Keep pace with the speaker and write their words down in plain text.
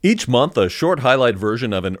Each month, a short highlight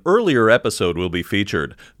version of an earlier episode will be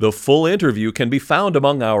featured. The full interview can be found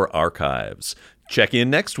among our archives. Check in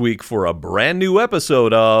next week for a brand new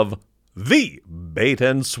episode of The Bait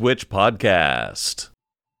and Switch Podcast.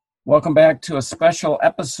 Welcome back to a special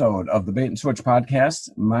episode of the Bait and Switch Podcast.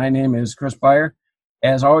 My name is Chris Beyer,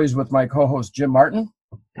 as always with my co-host Jim Martin.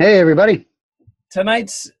 Hey, everybody.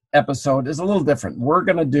 Tonight's episode is a little different. We're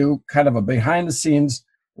going to do kind of a behind-the-scenes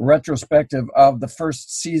retrospective of the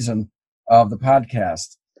first season of the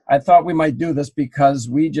podcast. I thought we might do this because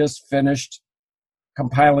we just finished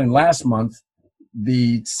compiling last month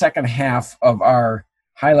the second half of our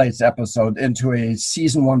highlights episode into a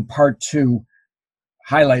season 1 part 2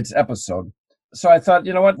 highlights episode. So I thought,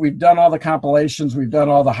 you know what, we've done all the compilations, we've done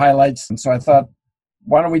all the highlights, and so I thought,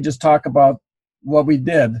 why don't we just talk about what we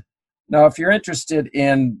did? Now, if you're interested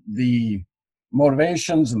in the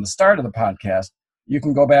motivations and the start of the podcast, you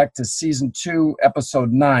can go back to Season 2,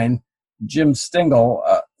 Episode 9. Jim Stingle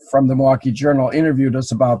from the Milwaukee Journal interviewed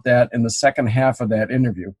us about that in the second half of that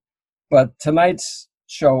interview. But tonight's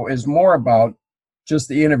show is more about just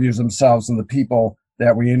the interviews themselves and the people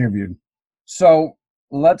that we interviewed. So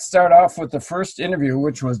let's start off with the first interview,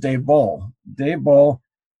 which was Dave Bull. Dave Bull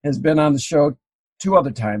has been on the show 2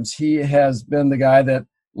 other times. He has been the guy that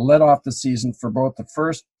led off the season for both the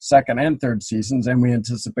first, second, and third seasons, and we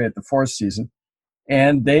anticipate the 4th season.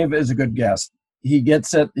 And Dave is a good guest. He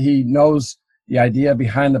gets it. He knows the idea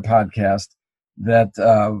behind the podcast, that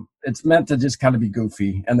it's meant to just kind of be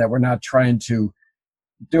goofy and that we're not trying to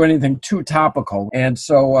do anything too topical. And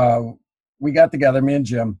so we got together, me and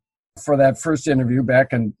Jim, for that first interview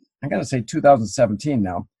back in, I got to say, 2017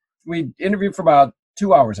 now. We interviewed for about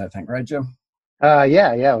 2 hours, I think. Right, Jim?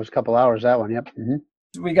 Yeah, it was a couple hours, that one, yep.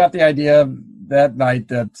 Mm-hmm. We got the idea that night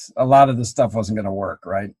that a lot of this stuff wasn't going to work,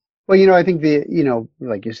 right? Well, I think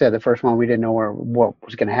like you said, the first one, we didn't know what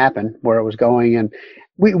was going to happen, where it was going. And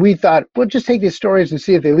we thought, we'll just take these stories and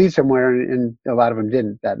see if they lead somewhere. And a lot of them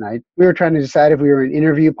didn't that night. We were trying to decide if we were an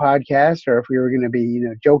interview podcast or if we were going to be,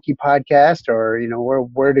 jokey podcast or,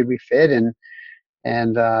 where did we fit?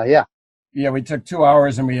 And yeah. Yeah, we took 2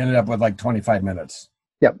 hours and we ended up with like 25 minutes.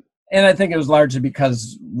 Yep. And I think it was largely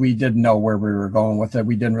because we didn't know where we were going with it.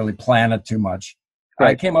 We didn't really plan it too much.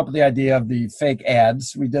 Right. I came up with the idea of the fake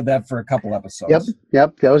ads. We did that for a couple episodes.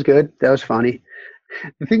 Yep. That was good. That was funny.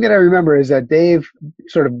 The thing that I remember is that Dave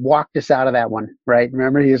sort of walked us out of that one, right?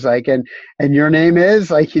 Remember, he's like, and your name is,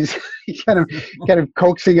 like, he's kind of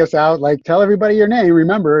coaxing us out, like, tell everybody your name.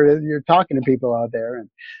 Remember, you're talking to people out there. And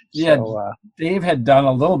yeah, so, Dave had done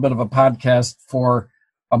a little bit of a podcast for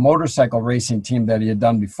a motorcycle racing team that he had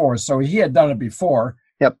done before. So he had done it before.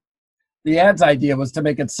 Yep. The ads idea was to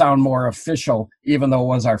make it sound more official, even though it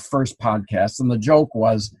was our first podcast. And the joke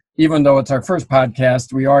was, even though it's our first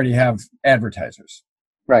podcast, we already have advertisers.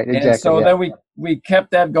 Right, exactly. And so then we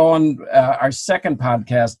kept that going. Our second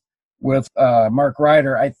podcast with Mark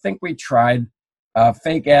Ryder, I think we tried a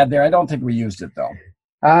fake ad there. I don't think we used it, though.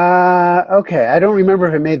 Okay. I don't remember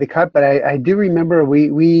if it made the cut, but I do remember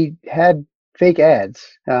we had fake ads.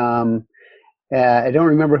 I don't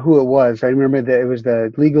remember who it was. I remember that it was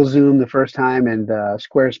the LegalZoom the first time and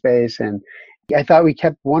Squarespace, and I thought we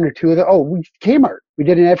kept 1 or 2 of the. Kmart. We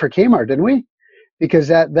did an ad for Kmart, didn't we? Because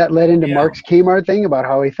that led into Mark's Kmart thing about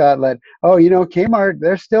how he thought that, Kmart,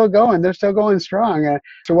 they're still going strong.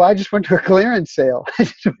 So I just went to a clearance sale.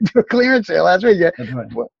 Last week. That's right.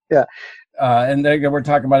 Yeah. And then we're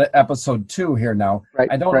talking about episode 2 here now. Right.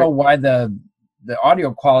 I don't know why the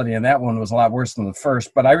audio quality in that one was a lot worse than the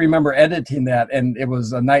first, but I remember editing that and it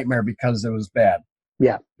was a nightmare because it was bad.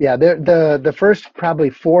 Yeah. The first probably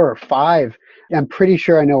 4 or 5, I'm pretty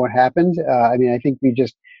sure I know what happened. I think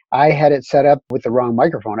I had it set up with the wrong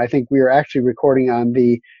microphone. I think we were actually recording on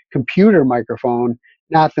the computer microphone,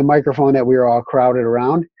 not the microphone that we were all crowded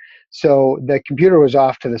around. So the computer was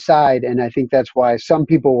off to the side, and I think that's why some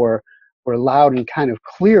people were loud and kind of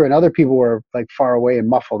clear, and other people were like far away and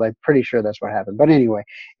muffled. I'm pretty sure that's what happened. But anyway,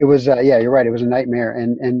 it was you're right. It was a nightmare,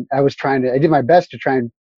 and I did my best to try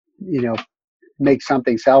and make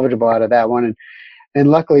something salvageable out of that one, and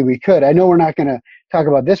luckily we could. I know we're not going to talk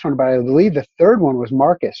about this one, but I believe the third one was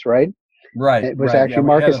Marcus, right? Right. It was actually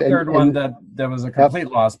Marcus. We had a third one that was a complete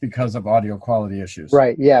loss because of audio quality issues.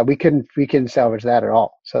 Right. Yeah, we couldn't salvage that at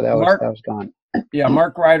all. So that was gone. Yeah,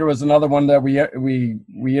 Mark Ryder was another one that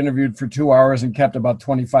we interviewed for 2 hours and kept about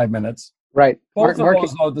 25 minutes. Right. Both of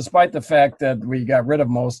those, though, despite the fact that we got rid of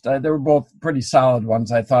most, they were both pretty solid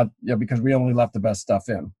ones, I thought, because we only left the best stuff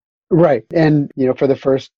in. Right. And, for the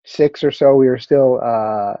first 6 or so, we were still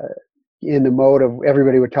in the mode of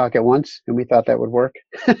everybody would talk at once, and we thought that would work.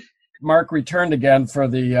 Mark returned again for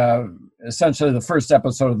the essentially the first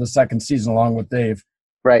episode of the second season along with Dave.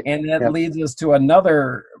 Right. And that leads us to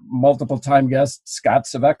another multiple-time guest, Scott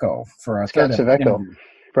Cveco, for our third interview.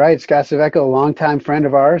 Right, Scott Cveco, a longtime friend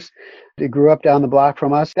of ours. He grew up down the block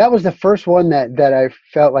from us. That was the first one that I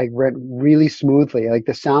felt like went really smoothly. Like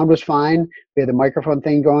the sound was fine. We had the microphone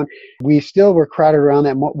thing going. We still were crowded around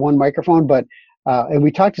that one microphone, but and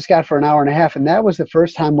we talked to Scott for an hour and a half, and that was the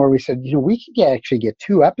first time where we said, we could actually get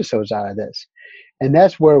 2 episodes out of this. And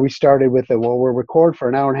that's where we started with we'll record for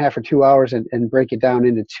an hour and a half or 2 hours and break it down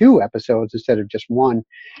into 2 episodes instead of just one.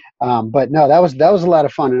 But no, that was a lot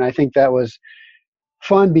of fun. And I think that was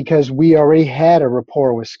fun because we already had a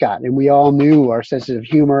rapport with Scott and we all knew our sense of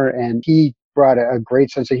humor, and he brought a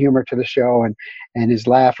great sense of humor to the show, and his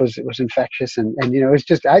laugh was infectious. And it's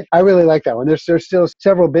just, I really like that one. There's still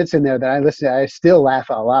several bits in there that I listen to. I still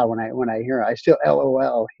laugh out loud when I hear it. I still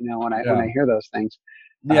LOL, when I hear those things.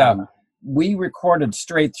 Yeah. We recorded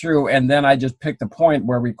straight through, and then I just picked a point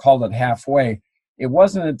where we called it halfway. It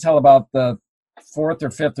wasn't until about the 4th or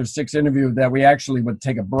 5th or 6th interview that we actually would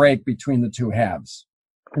take a break between the 2 halves.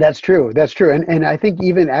 That's true. And I think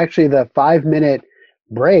even actually the 5-minute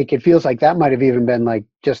break, it feels like that might have even been like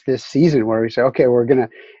just this season where we say, okay, we're going to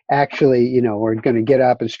actually, we're going to get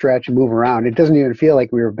up and stretch and move around. It doesn't even feel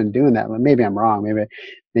like we've been doing that. Maybe I'm wrong.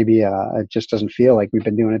 Maybe it just doesn't feel like we've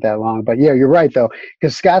been doing it that long. But yeah, you're right though,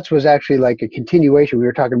 because Scott's was actually like a continuation. We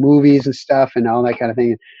were talking movies and stuff and all that kind of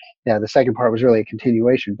thing. Yeah, the second part was really a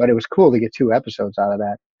continuation, but it was cool to get 2 episodes out of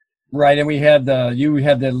that. Right, and we had you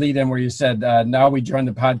had the lead in where you said, now we join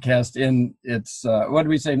the podcast in its, what did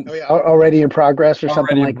we say? Already in progress or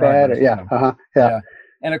something like that? Yeah.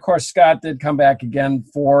 And of course, Scott did come back again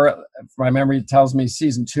for my memory tells me,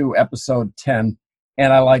 season 2, episode 10.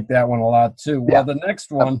 And I like that one a lot too. Well, the next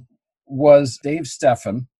one was Dave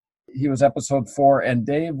Steffen. He was episode 4, and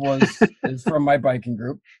Dave is from my biking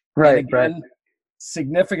group. Right, and again, right.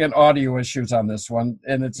 Significant audio issues on this one,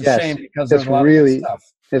 and it's a shame because there's a lot of good stuff.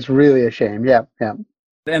 It's really a shame. Yeah.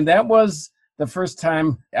 And that was the first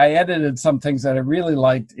time I edited some things that I really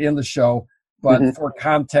liked in the show, but for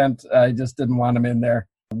content, I just didn't want them in there.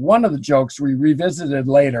 One of the jokes we revisited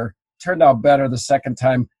later turned out better the second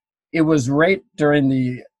time. It was right during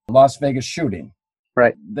the Las Vegas shooting.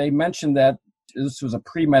 Right. They mentioned that this was a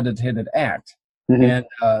premeditated act and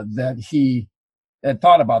that he had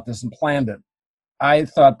thought about this and planned it. I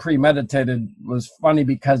thought premeditated was funny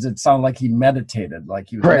because it sounded like he meditated, like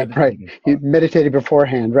he was meditating. Right. He meditated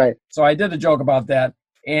beforehand, right. So I did a joke about that.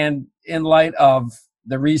 And in light of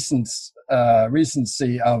the recency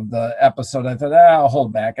of the episode, I thought, I'll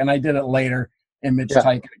hold back. And I did it later in Mitch Tyke,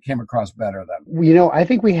 and it came across better then. I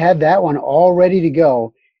think we had that one all ready to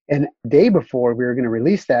go. And the day before we were going to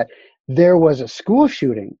release that, there was a school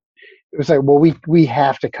shooting. It was like, well, we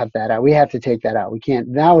have to cut that out. We have to take that out. We can't.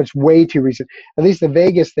 Now it's way too recent. At least the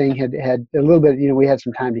Vegas thing had a little bit, we had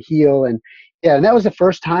some time to heal. And and that was the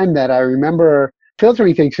first time that I remember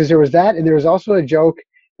filtering things, because there was that. And there was also a joke.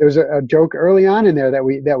 There was a joke early on in there that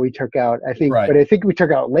we took out, I think, but I think we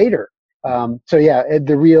took out later.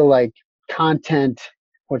 The real content,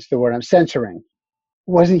 what's the word I'm censoring,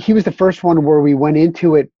 he was the first one where we went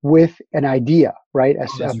into it with an idea, right?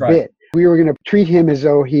 A bit. We were going to treat him as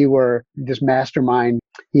though he were this mastermind.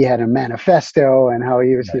 He had a manifesto and how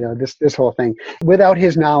he was, this whole thing without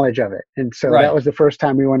his knowledge of it. And so that was the first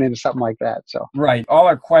time we went into something like that. So all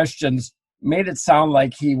our questions made it sound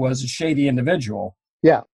like he was a shady individual.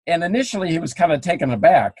 Yeah. And initially he was kind of taken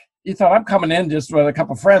aback. He thought, I'm coming in just with a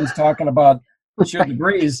couple of friends talking about shooting the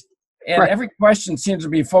breeze. And every question seems to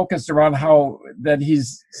be focused around how that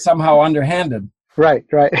he's somehow underhanded. Right.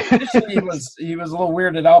 Initially, he was a little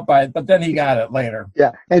weirded out by it, but then he got it later.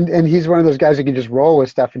 Yeah, and he's one of those guys who can just roll with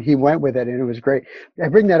stuff, and he went with it, and it was great. I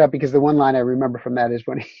bring that up because the one line I remember from that is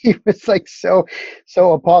when he was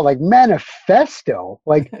so appalled, like, manifesto?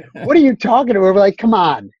 Like, what are you talking about? We're like, come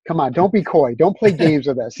on, don't be coy, don't play games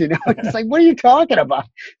with us. It's like, what are you talking about?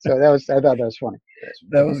 So I thought that was funny.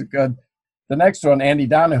 That was good. The next one, Andy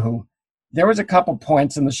Donahue. There was a couple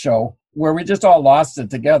points in the show where we just all lost it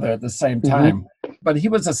together at the same time. But he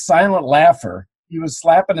was a silent laugher. He was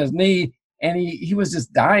slapping his knee, and he was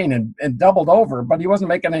just dying and doubled over, but he wasn't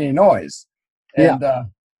making any noise. And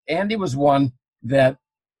Andy was one that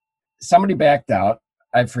somebody backed out,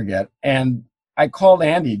 I forget, and I called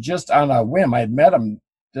Andy just on a whim. I had met him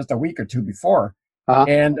just a week or two before,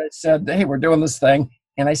 and I said, hey, we're doing this thing.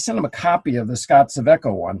 And I sent him a copy of the Scott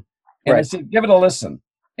Cveco one. And I said, give it a listen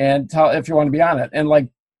and tell if you want to be on it. And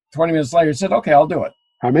 20 minutes later, he said, okay, I'll do it.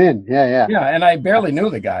 I'm in. Yeah. Yeah, and I barely knew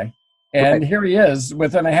the guy. And here he is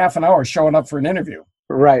within a half an hour showing up for an interview.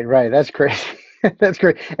 Right. That's crazy. That's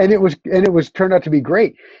great. And it was turned out to be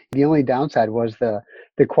great. The only downside was the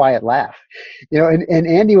quiet laugh. And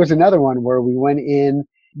Andy was another one where we went in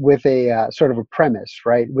with a sort of a premise,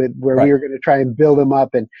 right? Where Right. we were going to try and build him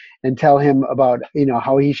up and tell him about,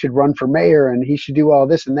 how he should run for mayor and he should do all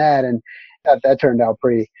this and that. And that turned out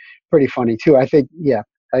pretty funny too. I think that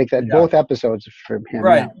Yeah. both episodes from him.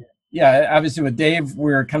 Right. Yeah. Obviously, with Dave,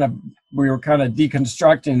 we were kind of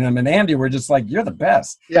deconstructing him, and Andy, we're just like, you're the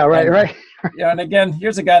best. Yeah. Right. And, right. Yeah. And again,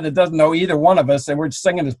 here's a guy that doesn't know either one of us, and we're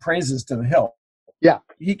singing his praises to the hill. Yeah.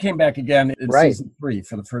 He came back again in Right. season 3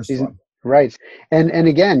 for the first Season- one. Right. And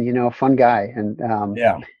again, fun guy. And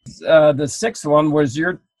Yeah. The 6th one was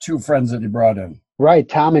your 2 friends that you brought in. right,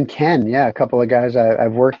 Tom and Ken. Yeah, a couple of guys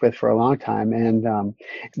I've worked with for a long time, and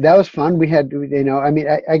that was fun. We had,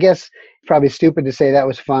 I guess it's probably stupid to say that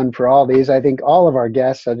was fun for all these. I think all of our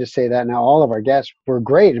guests, I'll just say that now, all of our guests were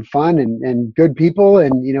great and fun and good people,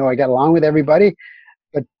 and I got along with everybody.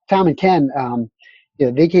 But Tom and Ken,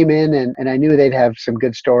 they came in, and I knew they'd have some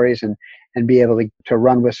good stories and be able to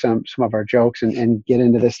run with some of our jokes and get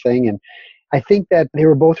into this thing. And I think that they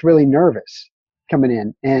were both really nervous coming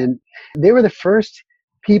in. And they were the first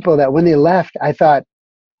people that when they left, I thought,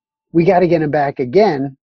 we got to get them back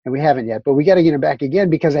again. And we haven't yet, but we got to get them back again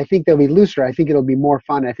because I think they'll be looser. I think it'll be more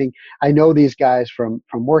fun. I know these guys from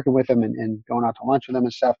working with them and going out to lunch with them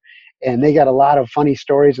and stuff. And they got a lot of funny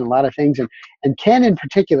stories and a lot of things. And Ken in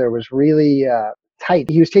particular was really tight.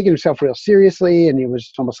 He was taking himself real seriously, and it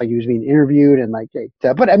was almost like he was being interviewed. And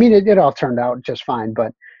but I mean, it all turned out just fine.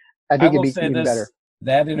 But I think it'd be even better.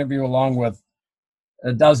 That interview, along with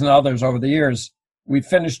a dozen others over the years, we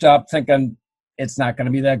finished up thinking it's not going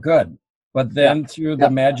to be that good. But then through the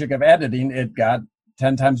magic of editing, it got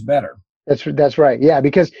 10 times better. That's right. Yeah,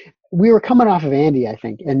 because we were coming off of Andy, I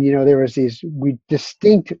think. And, there was these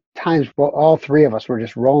distinct times where all 3 of us were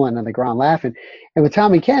just rolling on the ground laughing. And with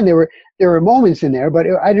Tom and Ken, there were moments in there, but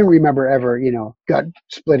I didn't remember ever, gut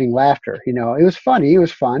splitting laughter. It was funny. It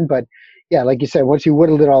was fun. But yeah, like you said, once you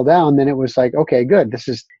whittled it all down, then it was like, okay, good. This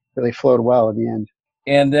is really flowed well at the end.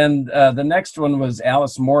 And then the next one was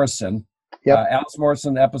Alice Morrison. Yep. Alice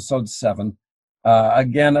Morrison, episode 7.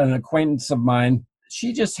 Again, an acquaintance of mine.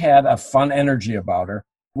 She just had a fun energy about her.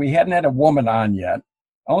 We hadn't had a woman on yet.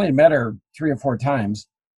 I only met her 3 or 4 times.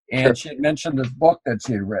 And Sure. She had mentioned this book that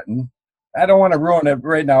she had written. I don't want to ruin it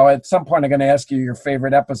right now. At some point, I'm going to ask you your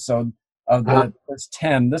favorite episode of the first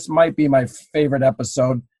 10. This might be my favorite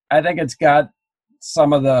episode. I think it's got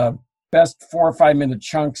some of the best 4 or 5 minute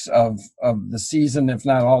chunks of the season, if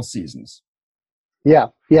not all seasons. Yeah,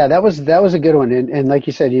 that was a good one. And like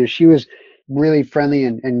you said, she was really friendly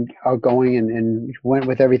and outgoing and went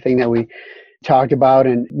with everything that we talked about.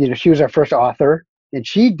 And, she was our first author, and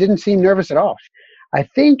she didn't seem nervous at all. I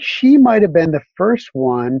think she might have been the first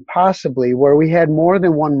one, possibly, where we had more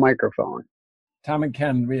than one microphone. Tom and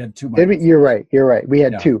Ken, we had 2 microphones. You're right. We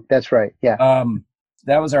had 2. That's right. Yeah.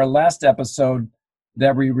 That was our last episode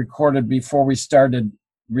that we recorded before we started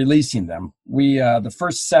releasing them. We the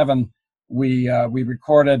first 7 we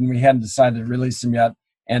recorded, and we hadn't decided to release them yet.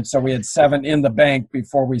 And so we had 7 in the bank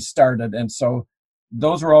before we started. And so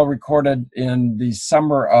those were all recorded in the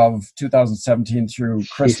summer of 2017 through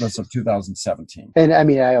Christmas of 2017. And I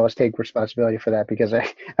mean, I always take responsibility for that because I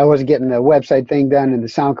wasn't getting the website thing done and the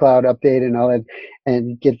SoundCloud update and all that,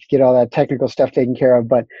 and get all that technical stuff taken care of.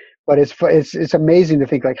 But it's amazing to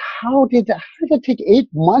think, like, how did that take 8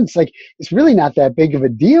 months? Like, it's really not that big of a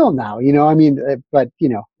deal now, I mean, but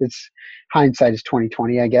it's hindsight is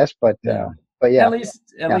 2020, I guess. But yeah. At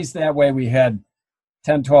least that way we had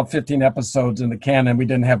 10, 12, 15 episodes in the can, and we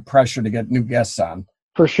didn't have pressure to get new guests on.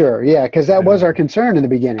 For sure. Yeah. Because that was our concern in the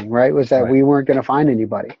beginning, right? Was that we weren't going to find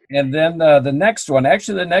anybody. And then the next one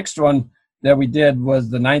that we did was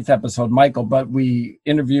the 9th episode, Michael, but we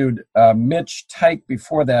interviewed Mitch Tyke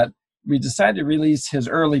before that. We decided to release his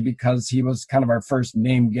early because he was kind of our first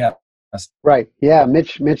name guest. Right. Yeah.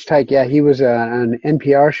 Mitch Tyke. Yeah. He was on an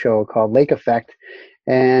NPR show called Lake Effect.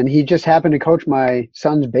 And he just happened to coach my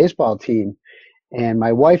son's baseball team. And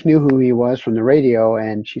my wife knew who he was from the radio,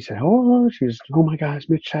 and she said, oh my gosh,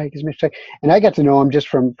 Mitch Tyke is Mitch Tyke. And I got to know him just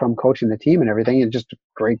from coaching the team and everything, and just a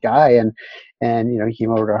great guy. And he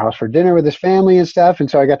came over to our house for dinner with his family and stuff.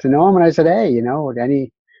 And so I got to know him, and I said, hey,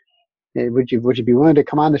 would you be willing to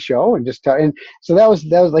come on the show and just talk? And so that was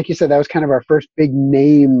like you said, that was kind of our first big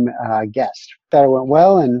name guest. Thought it went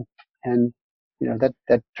well, and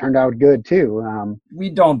that turned out good too. We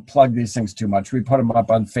don't plug these things too much. We put them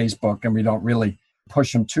up on Facebook, and we don't really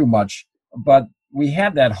push them too much. But we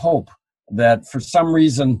had that hope that for some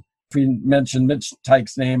reason, if we mentioned Mitch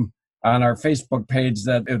Tyke's name on our Facebook page,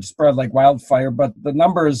 that it would spread like wildfire. But the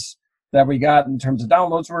numbers that we got in terms of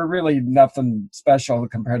downloads were really nothing special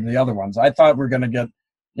compared to the other ones. I thought we were going to get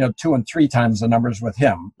 2 and 3 times the numbers with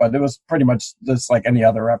him, but it was pretty much just like any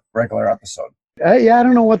other regular episode. Yeah, I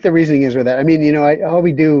don't know what the reasoning is with that. I mean, all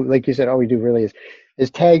we do, like you said, all we do really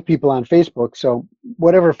is tag people on Facebook. So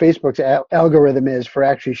whatever Facebook's algorithm is for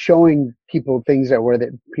actually showing people things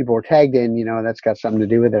that people were tagged in, that's got something to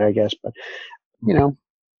do with it, I guess. But yeah,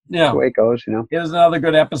 that's the way it goes. It was another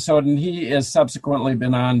good episode, and he has subsequently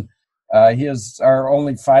been on. He is our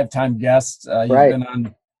only 5-time guest. He's been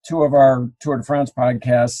on 2 of our Tour de France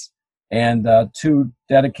podcasts, and 2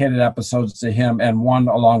 dedicated episodes to him, and 1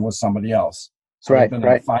 along with somebody else. So he's been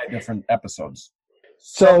on 5 different episodes.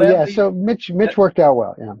 So Mitch worked out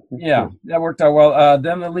well. Yeah, that worked out well.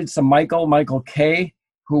 Then that leads to Michael K.,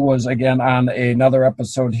 who was again on another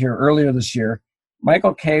episode here earlier this year.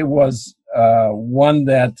 Michael K. was one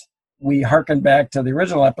that we harkened back to the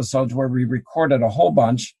original episodes where we recorded a whole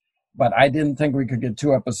bunch, but I didn't think we could get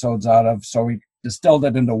 2 episodes out of, so we distilled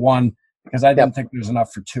it into 1 because I didn't think there's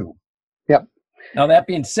enough for 2. Yep. Now, that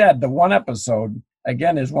being said, the 1 episode,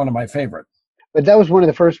 again, is one of my favorite. But that was one of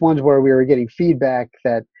the first ones where we were getting feedback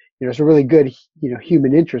that, it's a really good,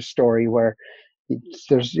 human interest story where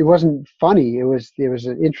it wasn't funny. It was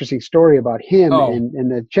an interesting story about him and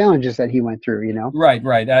the challenges that he went through,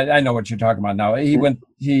 Right. I know what you're talking about now.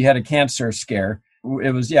 He had a cancer scare.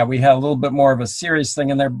 It was, we had a little bit more of a serious thing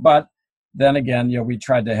in there, but then again, we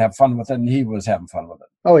tried to have fun with it, and he was having fun with it.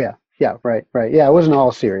 Oh, yeah. Yeah, right. Yeah, it wasn't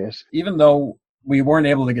all serious. Even though we weren't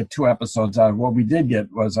able to get 2 episodes out, what we did get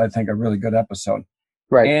was, I think, a really good episode.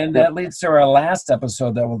 Right. And that leads to our last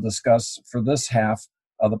episode that we'll discuss for this half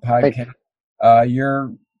of the podcast,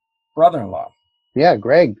 your brother-in-law. Yeah,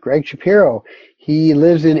 Greg Shapiro. He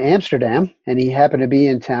lives in Amsterdam, and he happened to be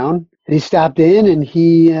in town. And he stopped in, and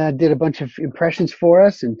he did a bunch of impressions for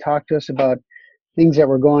us and talked to us about things that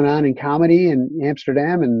were going on in comedy in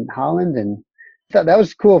Amsterdam and Holland. And I thought that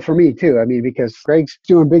was cool for me, too. I mean, because Greg's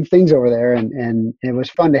doing big things over there, and it was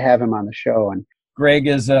fun to have him on the show. And Greg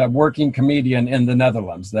is a working comedian in the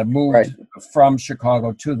Netherlands that moved from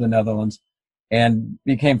Chicago to the Netherlands and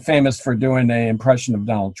became famous for doing an impression of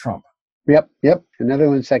Donald Trump. Yep. The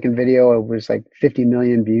Netherlands' second video, it was like 50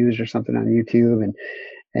 million views or something on YouTube.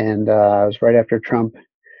 And it was right after Trump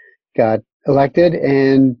got elected.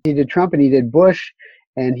 And he did Trump and he did Bush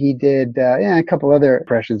and he did a couple other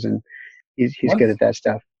impressions. And he's good at that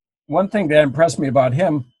stuff. One thing that impressed me about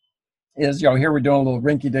him is, here we're doing a little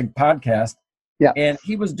rinky-dink podcast. Yeah. And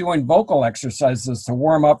he was doing vocal exercises to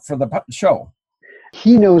warm up for the show.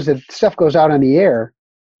 He knows that stuff goes out on the air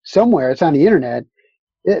somewhere. It's on the internet.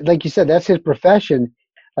 Like you said, that's his profession.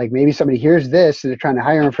 Like maybe somebody hears this and they're trying to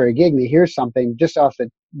hire him for a gig and they hear something just on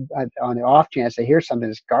the off chance they hear something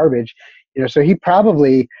that's garbage. So he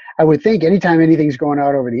probably, I would think anytime anything's going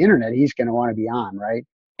out over the internet, he's going to want to be on, right?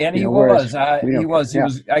 And he was.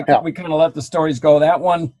 We kind of let the stories go. That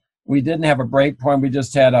one, we didn't have a break point. We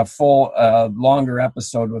just had a full, longer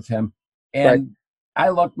episode with him. And I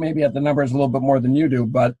look maybe at the numbers a little bit more than you do,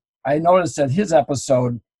 but I noticed that his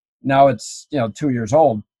episode, now it's 2 years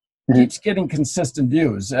old, keeps getting consistent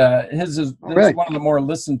views. His is one of the more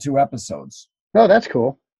listened to episodes. Oh, that's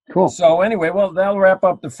cool. Cool. So anyway, that'll wrap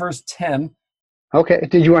up the first 10. Okay.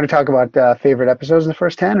 Did you want to talk about favorite episodes in the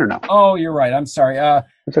first 10 or no? Oh, you're right. I'm sorry.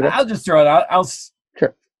 Okay. I'll just throw it out.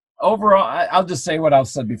 Sure. Overall, I'll just say what I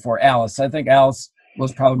said before. Alice. I think Alice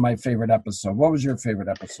was probably my favorite episode. What was your favorite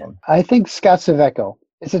episode? I think Scott Saveco.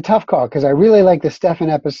 It's a tough call because I really like the Stefan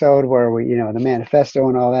episode where we, the manifesto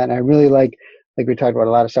and all that. And I really like we talked about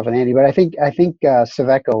a lot of stuff with Andy, but I think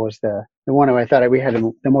Saveco was the one who I thought we had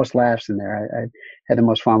the most laughs in there. I had the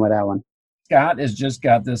most fun with that one. Scott has just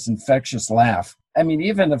got this infectious laugh. I mean,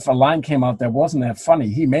 even if a line came out that wasn't that funny,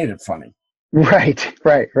 he made it funny. Right.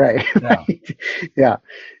 Yeah.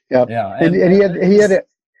 Yeah. And he had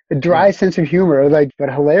a dry sense of humor, but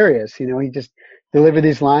hilarious. He just delivered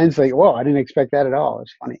these lines like, whoa, I didn't expect that at all.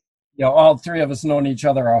 It's funny. All 3 of us known each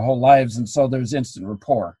other our whole lives, and so there's instant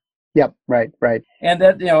rapport. Yep, right. And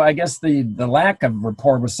that, I guess the lack of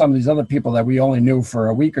rapport with some of these other people that we only knew for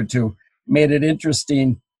a week or two made it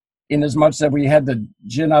interesting in as much that we had to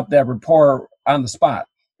gin up that rapport on the spot.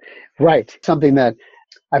 Right. Something that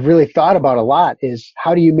I've really thought about a lot is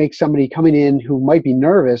how do you make somebody coming in who might be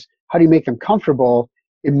nervous, how do you make them comfortable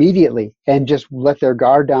immediately and just let their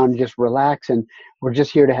guard down and just relax, and we're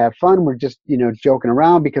just here to have fun. We're just, joking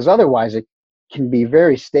around, because otherwise it can be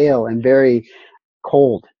very stale and very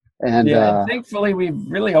cold. And thankfully we've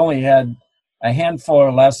really only had a handful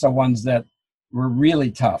or less of ones that were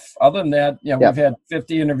really tough. Other than that, we've had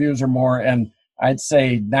 50 interviews or more, and I'd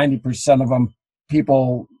say 90% of them,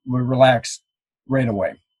 people were relaxed right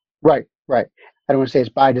away. Right, right. I don't want to say it's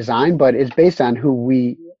by design, but it's based on who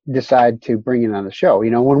we decide to bring in on the show.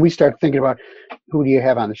 When we start thinking about who do you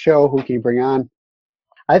have on the show, who can you bring on,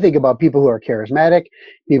 I think about people who are charismatic,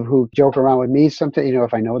 people who joke around with me something,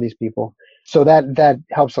 if I know these people. So that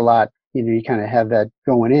helps a lot. You kind of have that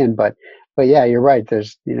going in, but yeah, you're right.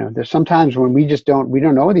 There's some times when we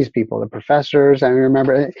don't know these people, the professors. I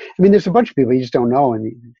remember, there's a bunch of people you just don't know, and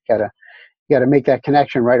you gotta make that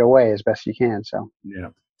connection right away as best you can. So yeah.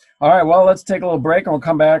 All right. Well, let's take a little break and we'll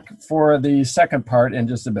come back for the second part in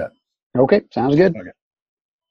just a bit. Okay, sounds good. Okay.